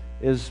Jesus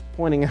is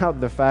pointing out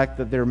the fact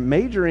that they're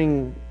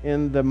majoring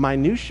in the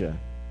minutia.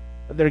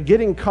 They're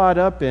getting caught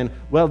up in,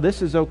 well,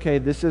 this is okay,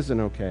 this isn't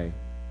okay.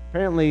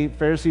 Apparently,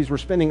 Pharisees were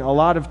spending a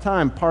lot of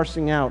time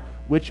parsing out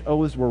which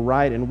oaths were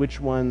right and which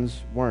ones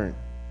weren't.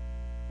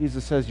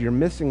 Jesus says, you're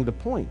missing the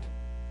point.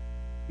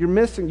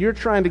 You're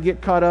trying to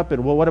get caught up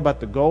in, well, what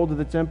about the gold of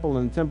the temple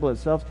and the temple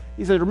itself?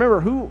 He said,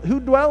 remember, who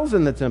dwells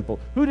in the temple?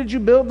 Who did you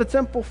build the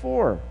temple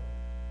for?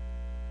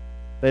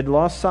 They'd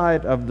lost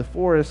sight of the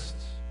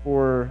forests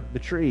for the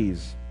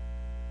trees.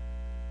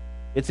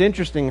 It's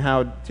interesting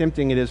how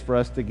tempting it is for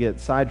us to get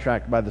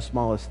sidetracked by the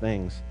smallest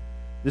things.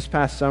 This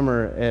past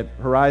summer at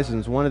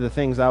Horizons, one of the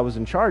things I was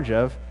in charge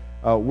of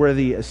were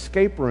the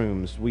escape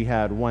rooms we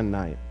had one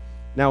night.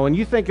 Now, when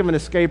you think of an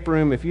escape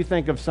room, if you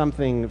think of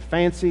something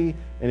fancy,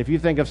 and if you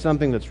think of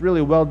something that's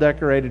really well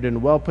decorated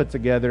and well put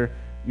together,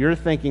 you're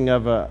thinking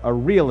of a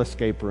real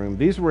escape room.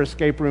 These were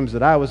escape rooms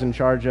that I was in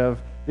charge of.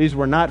 These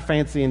were not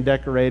fancy and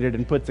decorated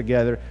and put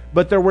together,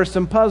 but there were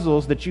some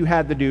puzzles that you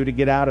had to do to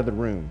get out of the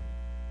room.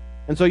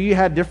 And so you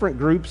had different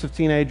groups of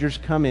teenagers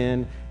come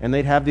in, and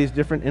they'd have these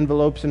different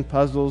envelopes and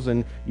puzzles,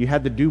 and you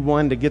had to do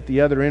one to get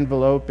the other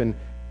envelope. And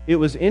it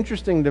was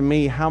interesting to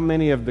me how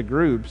many of the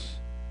groups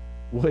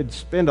would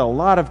spend a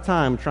lot of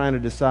time trying to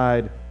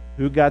decide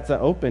who got to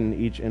open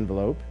each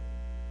envelope,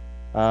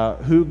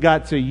 who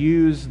got to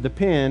use the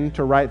pen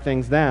to write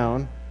things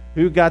down,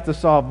 who got to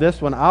solve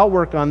this one. I'll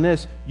work on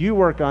this, you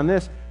work on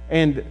this.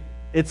 And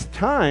it's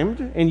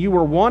timed, and you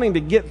were wanting to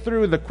get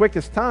through the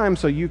quickest time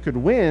so you could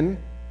win,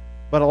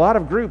 but a lot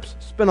of groups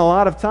spent a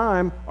lot of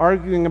time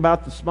arguing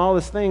about the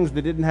smallest things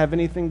that didn't have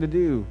anything to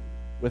do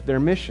with their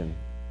mission.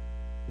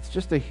 It's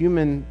just a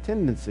human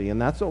tendency, and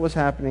that's what was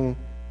happening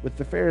with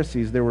the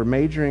Pharisees. They were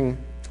majoring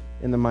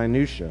in the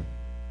minutia.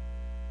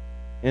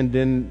 And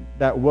in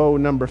that woe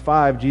number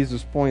 5,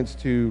 Jesus points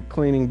to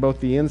cleaning both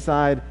the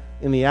inside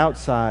and the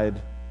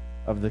outside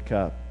of the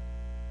cup.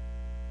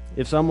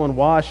 If someone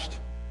washed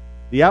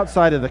the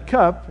outside of the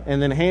cup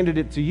and then handed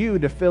it to you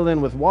to fill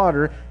in with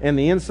water, and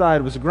the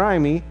inside was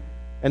grimy,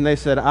 and they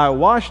said, I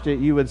washed it,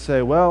 you would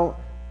say, well,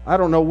 I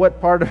don't know what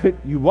part of it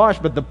you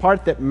washed, but the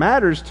part that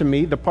matters to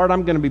me, the part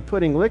I'm going to be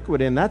putting liquid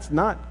in, that's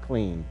not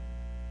clean.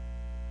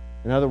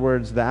 In other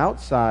words, the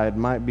outside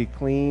might be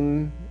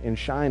clean and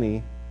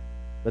shiny,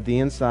 but the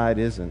inside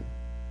isn't.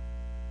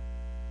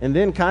 And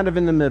then kind of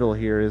in the middle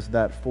here is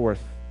that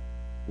fourth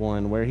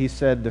one where he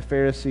said the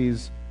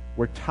Pharisees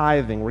were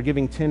tithing, were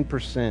giving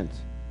 10%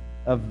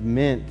 of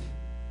mint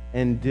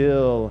and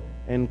dill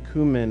and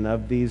cumin,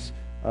 of these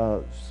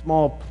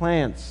small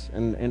plants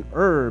and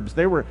herbs.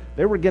 They were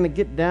going to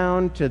get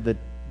down to the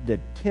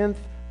tenth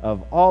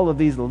of all of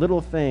these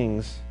little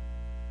things.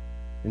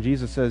 And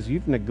Jesus says,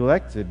 you've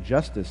neglected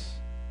justice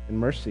and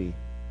mercy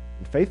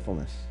and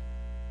faithfulness.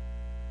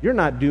 You're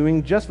not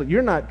doing justly.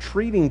 You're not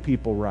treating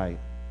people right.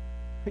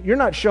 You're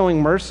not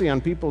showing mercy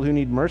on people who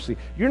need mercy.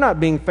 You're not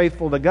being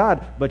faithful to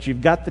God, but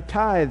you've got the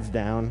tithes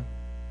down,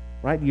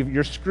 right?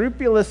 You're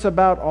scrupulous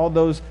about all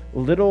those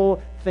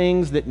little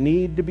things that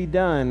need to be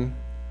done.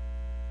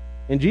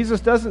 And Jesus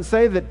doesn't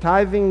say that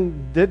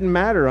tithing didn't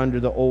matter under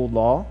the old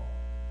law,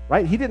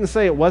 right? He didn't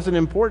say it wasn't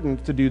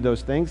important to do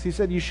those things. He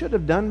said you should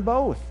have done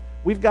both.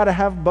 We've got to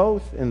have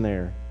both in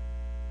there.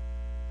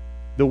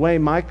 The way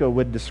Micah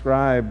would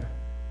describe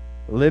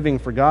living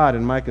for God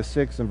in Micah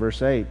 6 and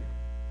verse 8,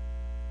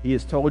 he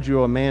has told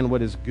you, O man,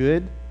 what is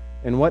good,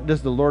 and what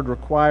does the Lord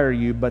require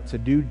you but to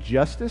do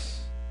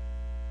justice,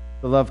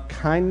 to love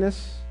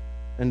kindness,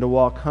 and to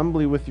walk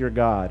humbly with your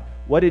God.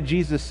 What did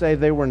Jesus say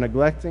they were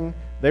neglecting?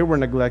 They were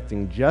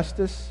neglecting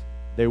justice,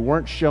 they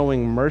weren't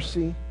showing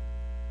mercy,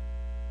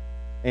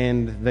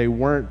 and they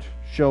weren't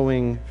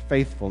showing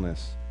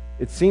faithfulness.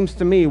 It seems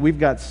to me we've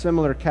got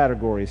similar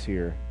categories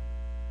here,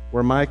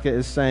 where Micah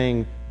is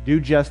saying, do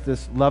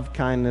justice, love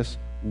kindness,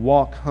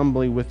 walk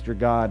humbly with your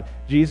God.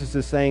 Jesus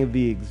is saying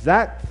the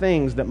exact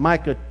things that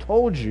Micah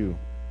told you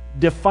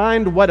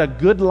defined what a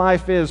good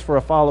life is for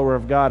a follower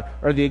of God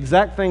are the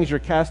exact things you're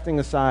casting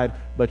aside,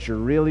 but you're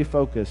really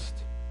focused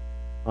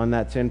on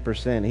that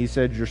 10%. He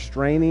said you're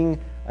straining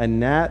a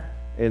gnat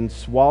and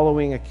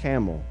swallowing a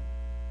camel.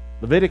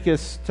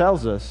 Leviticus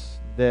tells us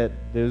that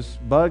those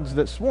bugs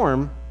that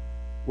swarm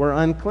were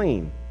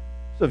unclean.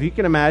 So if you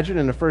can imagine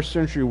in the first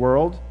century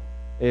world,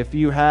 if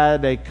you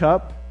had a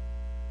cup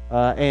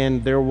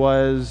and there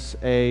was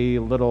a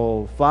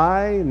little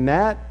fly,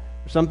 gnat,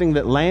 something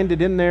that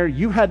landed in there,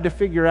 you had to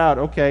figure out,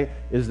 okay,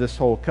 is this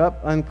whole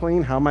cup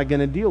unclean? How am I going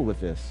to deal with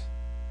this?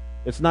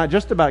 It's not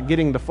just about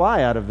getting the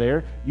fly out of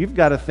there. You've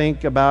got to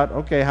think about,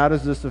 okay, how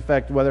does this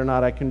affect whether or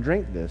not I can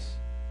drink this?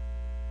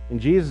 And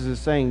Jesus is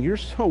saying, you're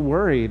so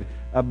worried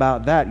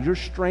about that. You're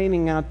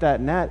straining out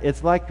that gnat.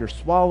 It's like you're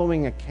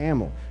swallowing a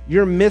camel.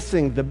 You're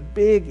missing the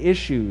big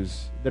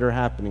issues that are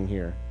happening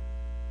here.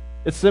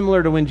 It's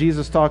similar to when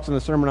Jesus talks in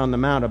the Sermon on the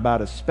Mount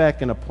about a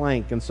speck and a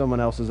plank in someone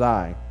else's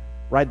eye.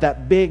 Right?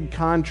 That big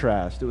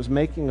contrast. It was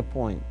making a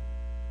point.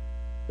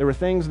 There were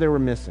things they were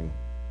missing.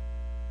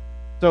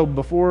 So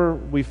before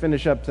we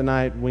finish up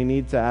tonight, we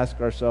need to ask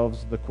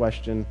ourselves the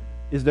question,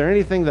 is there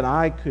anything that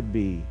I could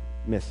be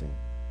missing?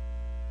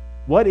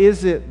 What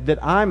is it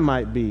that I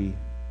might be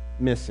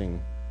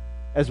missing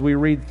as we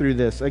read through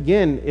this?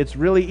 Again, it's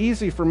really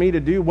easy for me to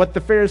do what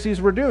the Pharisees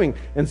were doing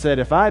and said,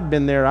 if I'd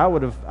been there, I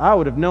would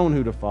have known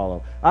who to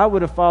follow. I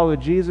would have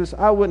followed Jesus.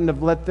 I wouldn't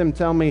have let them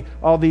tell me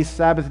all these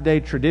Sabbath day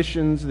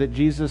traditions that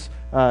Jesus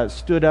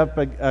stood up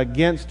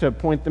against to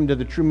point them to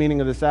the true meaning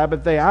of the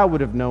Sabbath day. I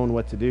would have known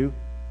what to do.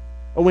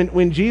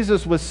 When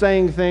Jesus was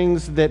saying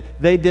things that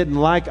they didn't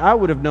like, I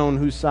would have known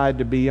whose side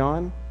to be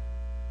on.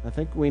 I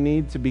think we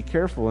need to be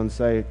careful and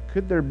say,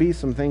 could there be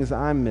some things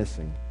I'm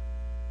missing?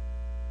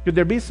 Could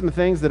there be some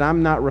things that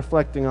I'm not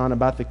reflecting on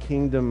about the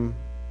kingdom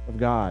of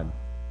God?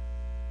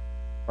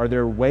 Are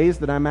there ways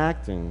that I'm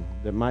acting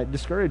that might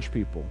discourage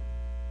people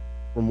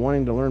from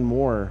wanting to learn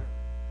more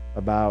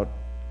about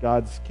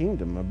God's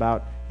kingdom,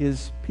 about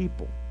His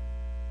people?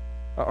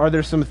 Are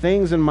there some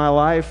things in my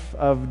life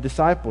of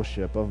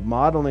discipleship, of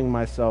modeling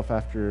myself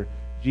after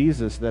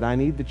Jesus that I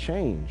need to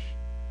change?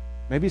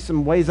 Maybe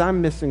some ways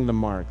I'm missing the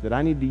mark, that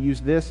I need to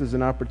use this as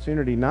an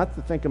opportunity not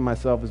to think of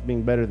myself as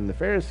being better than the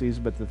Pharisees,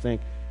 but to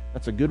think,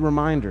 that's a good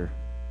reminder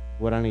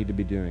of what I need to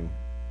be doing.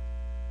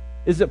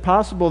 Is it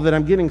possible that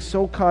I'm getting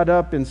so caught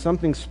up in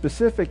something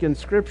specific in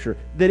Scripture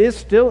that is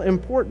still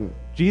important?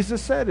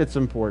 Jesus said it's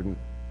important.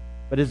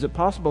 But is it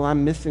possible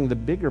I'm missing the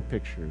bigger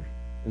picture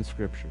in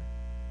Scripture?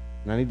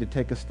 And I need to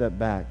take a step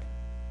back.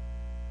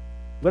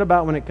 What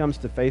about when it comes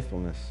to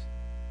faithfulness?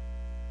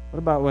 What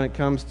about when it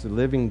comes to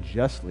living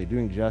justly,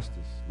 doing justice,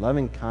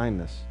 loving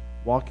kindness,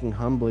 walking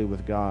humbly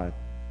with God?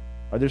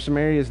 Are there some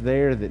areas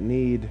there that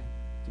need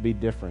to be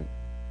different?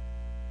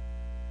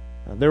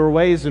 There were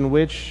ways in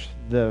which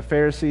the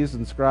Pharisees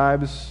and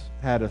scribes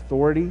had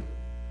authority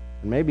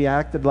and maybe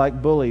acted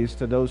like bullies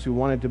to those who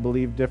wanted to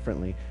believe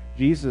differently.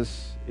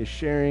 Jesus is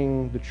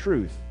sharing the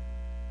truth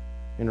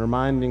and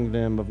reminding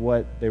them of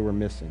what they were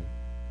missing.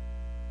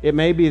 It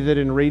may be that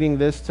in reading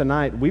this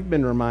tonight, we've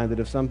been reminded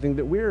of something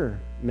that we're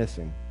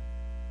missing.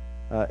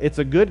 It's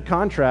a good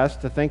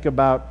contrast to think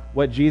about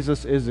what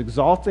Jesus is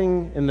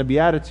exalting in the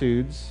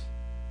Beatitudes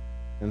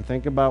and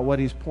think about what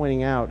He's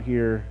pointing out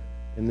here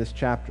in this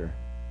chapter.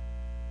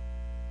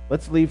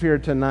 Let's leave here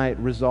tonight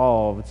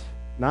resolved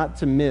not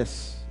to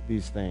miss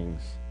these things,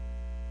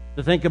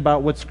 to think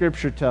about what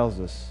Scripture tells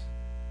us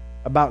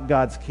about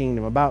God's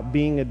kingdom, about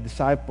being a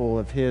disciple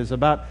of His,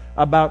 about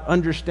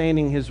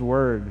understanding His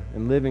Word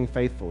and living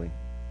faithfully.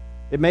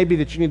 It may be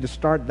that you need to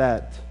start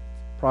that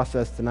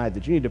process tonight,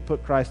 that you need to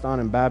put Christ on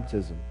in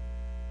baptism.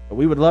 But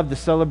we would love to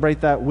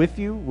celebrate that with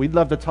you. We'd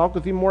love to talk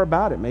with you more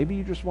about it. Maybe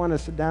you just want to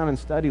sit down and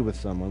study with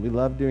someone. We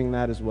love doing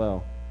that as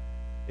well.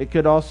 It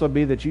could also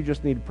be that you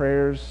just need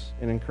prayers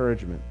and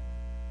encouragement.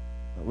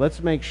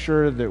 Let's make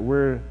sure that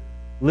we're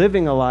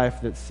living a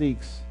life that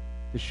seeks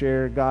to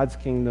share God's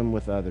kingdom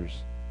with others.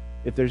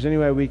 If there's any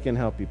way we can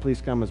help you,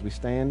 please come as we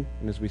stand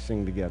and as we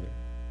sing together.